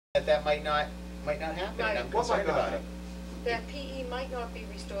that might not happen, and I'm concerned about it. That PE might not be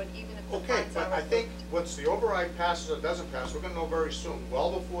restored even if the Okay, funds are but I think approved. once the override passes or doesn't pass, we're gonna know very soon,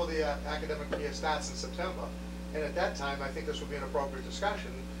 well before the academic year starts in September. And at that time, I think this would be an appropriate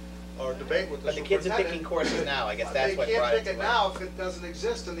discussion or debate with the But the kids are superintendent. picking courses now, I guess that's what They brought can't it pick to it light. now if it doesn't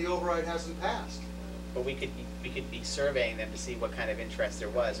exist and the override hasn't passed. But we could be surveying them to see what kind of interest there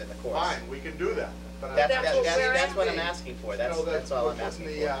was in the course. Fine, we can do that. But That's That's what we're what I'm asking for. That's all I'm asking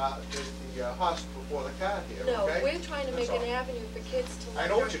for. the horse before the cart here, No, okay? we're trying to That's make an all. avenue for kids to I learn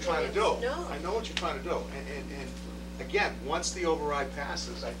know their what you're trying to do. opinions. No. I know what you're trying to do. And again, once the override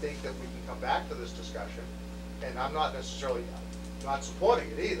passes, I think that we can come back to this discussion, and I'm not necessarily not supporting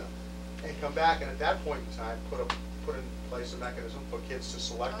it either, and come back and at that point in time, put in place a mechanism for kids to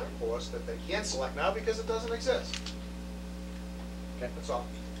select a course that they can't select now because it doesn't exist. Okay. That's all.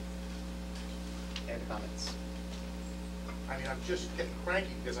 Any comments? I mean, I'm just getting cranky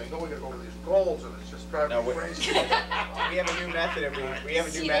because I know we're gonna go over these goals and it's just driving No, me crazy. we have a new method of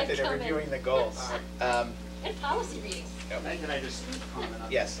See that reviewing the goals. And policy readings. Yep. Can I just comment on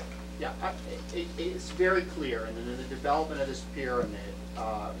that? Yes. Yeah, it's very clear, and in the development of this pyramid,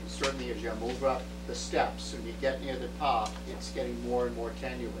 certainly as you move up the steps and you get near the top, it's getting more and more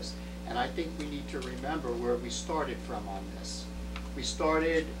tenuous. And I think we need to remember where we started from on this. We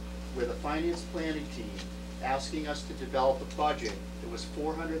started with a finance planning team asking us to develop a budget that was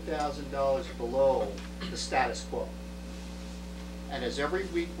 $400,000 below the status quo. And as every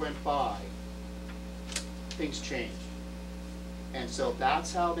week went by, things changed. And so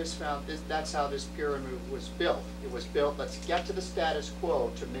that's how this pyramid was built. It was built, let's get to the status quo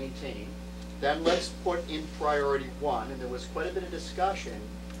to maintain, then let's put in priority one, and there was quite a bit of discussion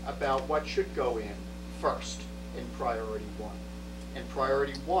about what should go in first in priority one. And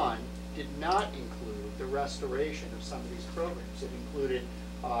priority one did not include the restoration of some of these programs. It included,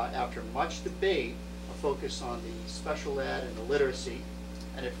 after much debate, a focus on the special ed and the literacy,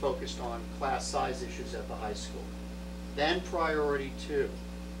 and it focused on class size issues at the high school. Then priority two,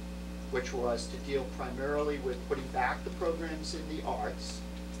 which was to deal primarily with putting back the programs in the arts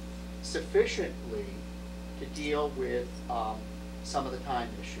sufficiently to deal with some of the time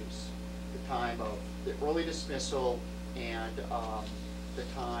issues, the time of the early dismissal and the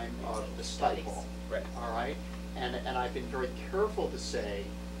time of the stipend. Right. All right, and I've been very careful to say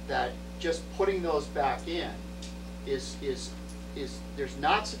that just putting those back in is there's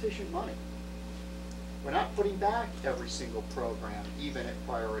not sufficient money. We're not putting back every single program, even at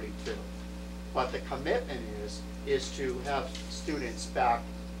priority two. But the commitment is to have students back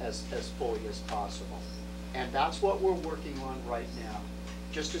as fully as possible. And that's what we're working on right now.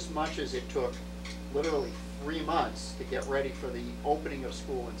 Just as much as it took literally 3 months to get ready for the opening of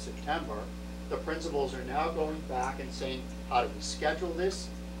school in September, the principals are now going back and saying, how do we schedule this?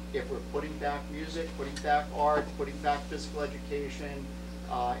 If we're putting back music, putting back art, putting back physical education,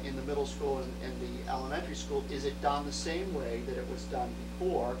 in the middle school and the elementary school, is it done the same way that it was done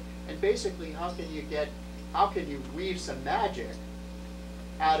before? And basically, how can you weave some magic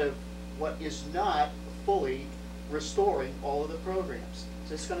out of what is not fully restoring all of the programs?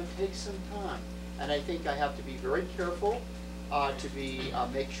 So it's going to take some time. And I think I have to be very careful to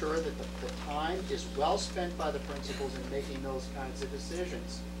make sure that the time is well spent by the principals in making those kinds of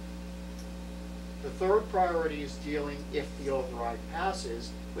decisions. The third priority is dealing, if the override passes,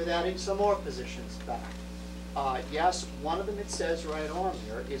 with adding some more positions back. Yes, one of them it says right on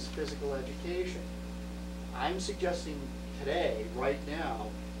there is physical education. I'm suggesting today, right now,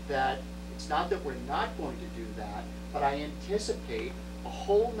 that it's not that we're not going to do that, but I anticipate a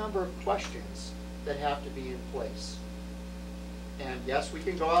whole number of questions that have to be in place. And yes, we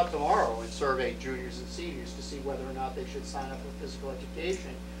can go out tomorrow and survey juniors and seniors to see whether or not they should sign up for physical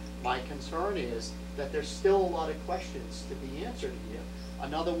education. My concern is that there's still a lot of questions to be answered here.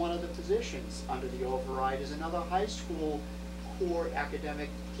 Another one of the positions under the override is another high school core academic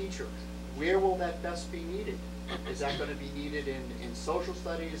teacher. Where will that best be needed? Is that going to be needed in social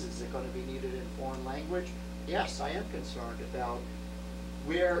studies? Is it going to be needed in foreign language? Yes, I am concerned about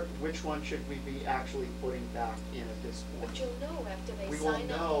which one should we be actually putting back in at this point. But you'll know after they We sign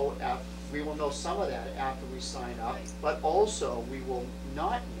will up. know we will know some of that after we sign up, Right. but also we will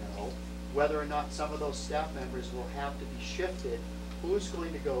not know whether or not some of those staff members will have to be shifted. Who's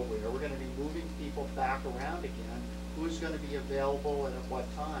going to go where? We're going to be moving people back around again. Who's going to be available and at what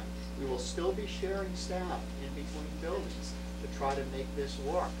time? We will still be sharing staff in between buildings to try to make this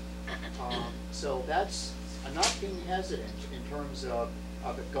work. So I'm not being hesitant in terms of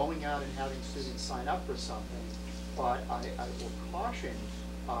it going out and having students sign up for something, but I will caution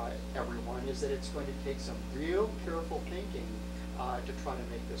everyone is that it's going to take some real careful thinking to try to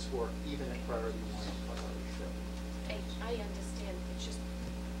make this work, even at priority 1 and priority 2. I understand, it's just,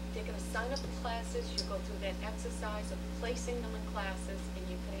 they're gonna sign up for classes, you go through that exercise of placing them in classes, and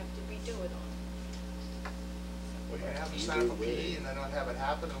you're gonna have to redo it all. Well, you have to sign up for PE and then not have it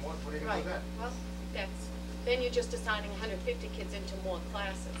happen, and what are you gonna do then? Well, then you're just assigning 150 kids into more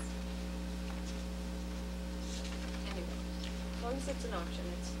classes. Anyway, as long as it's an option,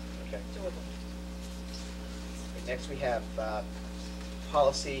 it's Okay. doable. Next, we have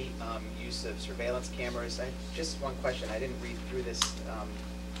policy, use of surveillance cameras. Just one question, I didn't read through this.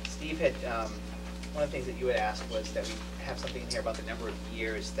 Steve had, one of the things that you had asked was that we have something in here about the number of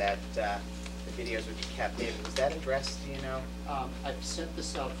years that the videos would be kept in. Was that addressed, do you know? I've sent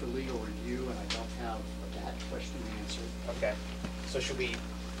this out for legal review, and I don't have that question answered. Okay, so should we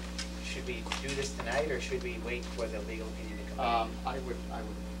do this tonight, or should we wait for the legal opinion to come in? I would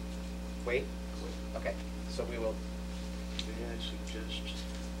Wait? wait. Okay, so we will, May I suggest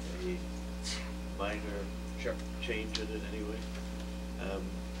a minor sure. change in it anyway?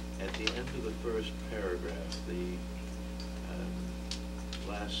 At the end of the first paragraph, the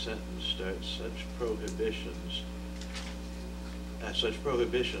last sentence starts, such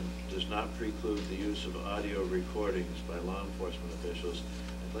prohibition does not preclude the use of audio recordings by law enforcement officials.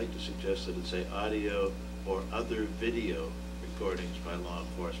 I'd like to suggest that it say audio or other video recordings by law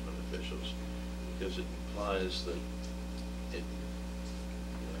enforcement officials, because it implies that it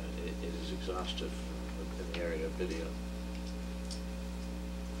is exhaustive in the area of video.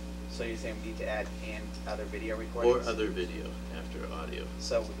 So you're saying we need to add and other video recordings? Or other video after audio.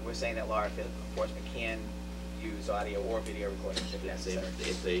 So we're saying that law enforcement can use audio or video recordings if necessary?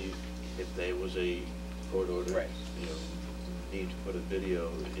 If there was a court order, Right. Need to put a video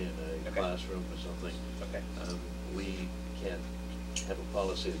in a Okay. classroom or something. Okay. We can't have a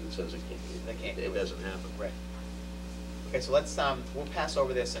policy that says They can't do it doesn't happen. Right. Okay, so let's, we'll pass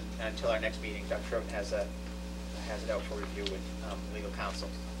over this until our next meeting. Dr. Troten has it out for review with legal counsel.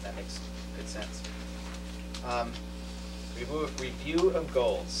 That makes good sense. Review of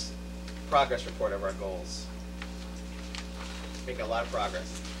goals, progress report of our goals. Making a lot of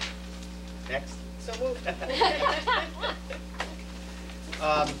progress. Next. So moved.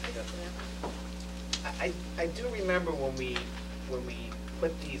 I do remember when we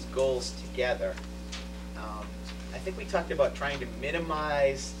put these goals together, I think we talked about trying to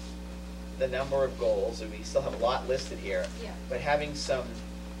minimize the number of goals, and we still have a lot listed here. Yeah. But having some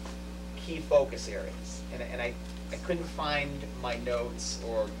key focus areas, and I couldn't find my notes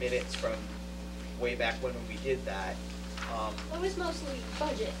or minutes from way back when we did that. Well, it was mostly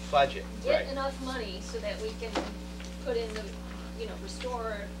budget. Budget, right. Get enough money so that we can put in the,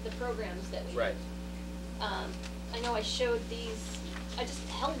 restore the programs that we need. Right. I know I showed these, I just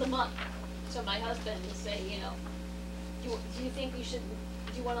held them up to my husband to say, do you think we should,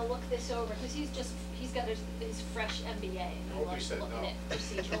 do you wanna look this over? Cause he's got his fresh MBA and I he hope he loves said looking no. at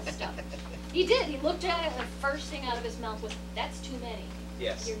procedural stuff. He did, he looked at it and the first thing out of his mouth was, that's too many.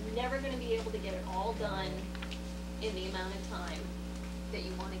 Yes. You're never gonna be able to get it all done in the amount of time that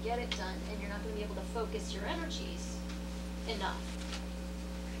you wanna get it done, and you're not gonna be able to focus your energies enough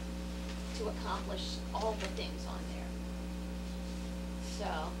to accomplish all the things on there. So,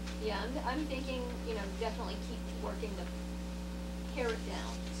 yeah, I'm thinking, definitely keep working to pare it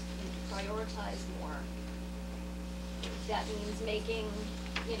down and prioritize more. That means making,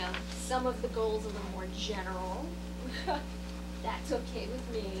 some of the goals a little more general. That's okay with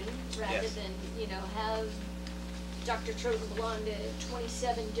me, rather Yes. than, have Dr. Troten belong to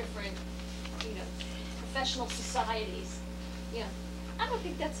 27 different, professional societies. I don't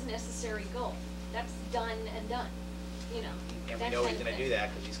think that's a necessary goal. That's done and done, And we that know he's kind of gonna thing. do that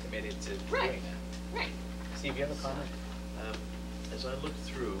because he's committed to Right. doing that. Right. Steve, you have a comment? As I look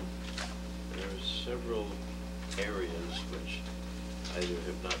through, there are several areas which either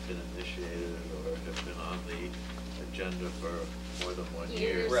have not been initiated or have been on the agenda for more than 1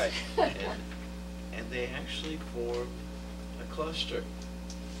 year. Years. Right. And they actually form a cluster.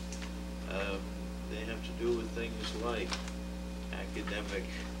 They have to do with things like academic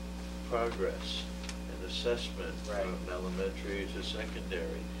progress and assessment Right. from elementary to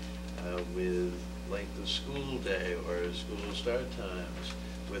secondary, with length of school day or school start times,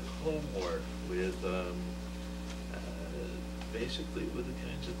 with homework, with basically with the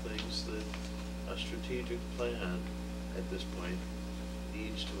kinds of things that a strategic plan at this point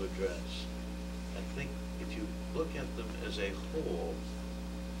needs to address. I think if you look at them as a whole,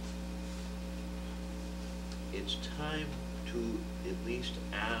 it's time to at least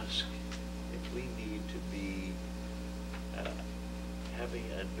ask if we need to be having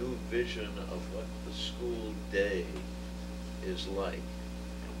a new vision of what the school day is like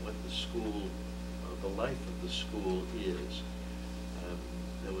and what the school, the life of the school is.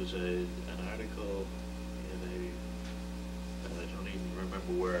 There was an article in I don't even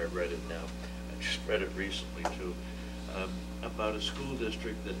remember where I read it now. I just read it recently too, about a school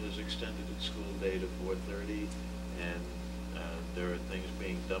district that has extended its school day to 4:30, and there are things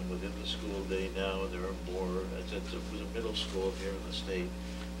being done within the school day now, and there are more. It was a middle school here in the state,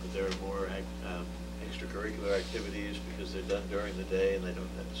 but there are more extracurricular activities because they're done during the day, and the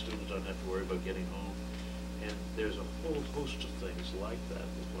students don't have to worry about getting home. And there's a whole host of things like that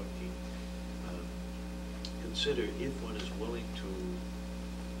one can consider if one is willing to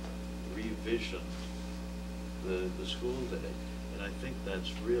revision the school day. And I think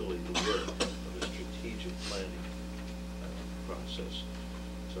that's really the work of a strategic planning process.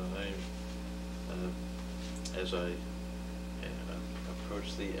 So as I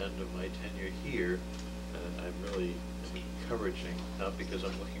approach the end of my tenure here, I'm really encouraging, not because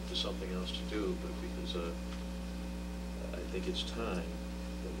I'm looking for something else to do, but because I think it's time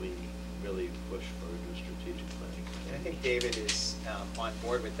that we really push for a new strategic planning. And I think David is on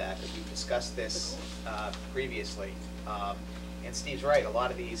board with that, because we've discussed this previously. And Steve's right, a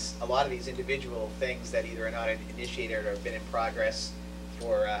lot of these individual things that either are not initiated or have been in progress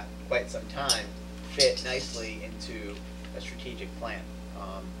for quite some time fit nicely into a strategic plan.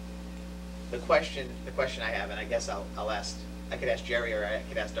 The question I have, and I guess I could ask Jerry or I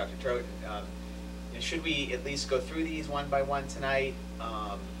could ask Dr. Trojan, should we at least go through these one by one tonight?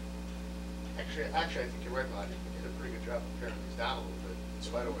 Actually, I think you're right, Rod. You did a pretty good job of paring these down a little bit, in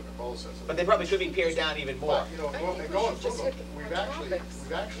spite of what Nicole says. But they probably could be pared down even more. But, you know, I think we going should just through them, hit the we've core actually topics,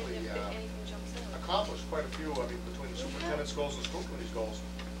 and if anything jumps out. accomplished quite a few. I mean, between the We have. superintendent's goals and school committee's goals,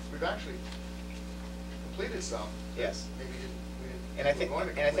 we've actually completed some. that Yes. Maybe we didn't. And I think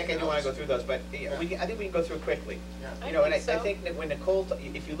I do want to go through those, but Yeah. I think we can go through it quickly. Yeah. You know, and I so. think that when Nicole,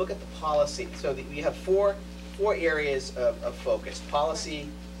 if you look at the policy, so we have four areas of focus: policy,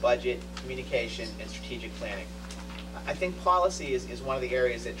 budget, communication, and strategic planning. I think policy is one of the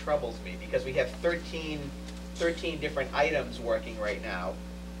areas that troubles me, because we have 13 different items working right now,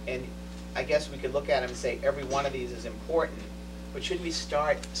 and I guess we could look at them and say every one of these is important, but should we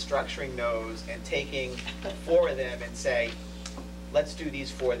start structuring those and taking 4 of them and say, let's do these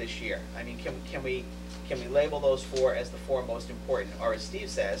 4 this year? I mean, can we label those 4 as the 4 most important, or as Steve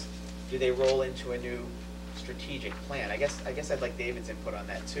says, do they roll into a new strategic plan? I guess I'd like David's input on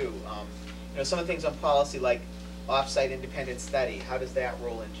that too. You know, some of the things on policy like off-site independent study, how does that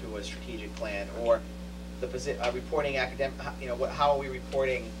roll into a strategic plan? Or the reporting academic, you know, how are we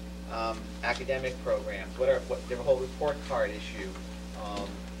reporting academic programs? What the whole report card issue?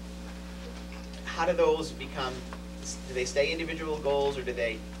 How do those become? Do they stay individual goals, or do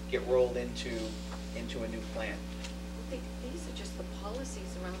they get rolled into a new plan? These are just the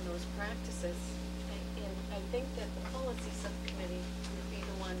policies around those practices. And I think that the policy subcommittee would be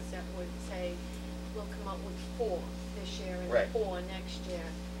the ones that would say, we'll come up with 4 this year and Right. 4 next year.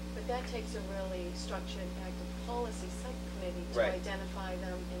 But that takes a really structured, active policy subcommittee to Right. identify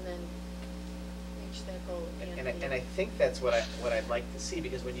them and then reach their goal at the end of the And I year. think that's what I'd like to see,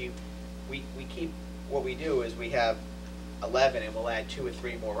 because when we keep, what we do is we have 11 and we'll add 2 or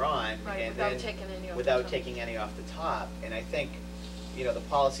 3 more on. Right, and without then- taking any off the Without top. taking any off the top. And I think, you know, the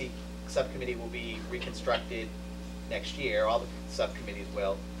policy subcommittee will be reconstructed next year, all the subcommittees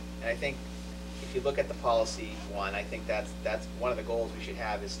will. And I think if you look at the policy one, I think that's one of the goals we should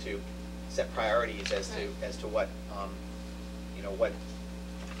have, is to set priorities as to what, you know,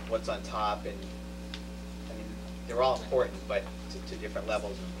 what's on top. And, I mean, they're all important, but to different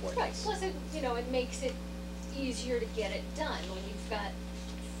levels of Right, importance. plus it makes it easier to get it done when you've got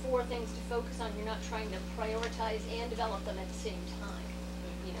 4 things to focus on. You're not trying to prioritize and develop them at the same time.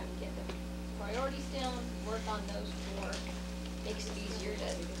 You know, get the priorities down, work on those 4, makes it easier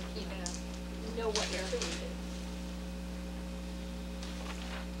to know what you're doing.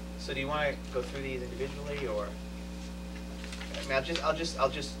 So do you want to go through these individually, or? I mean, I'll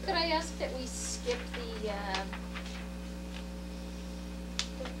just. Could I ask that we skip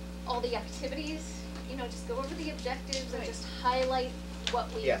all the activities, you know, just go over the objectives and Right. just highlight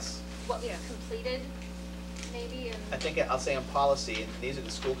what we've Yes. Yeah. completed, maybe, and. I think I'll say on policy, and these are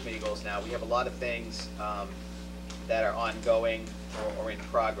the school committee goals now, we have a lot of things that are ongoing or in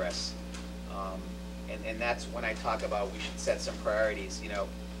progress. And that's when I talk about we should set some priorities. You know,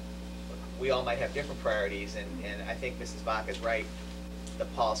 we all might have different priorities, and I think Mrs. Bach is right. The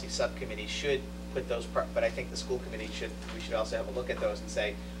policy subcommittee should put those, but I think the school committee we should also have a look at those and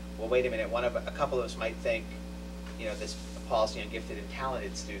say, well, wait a minute, a couple of us might think, you know, this policy on gifted and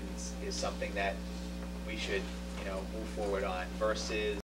talented students is something that we should you know, move forward on versus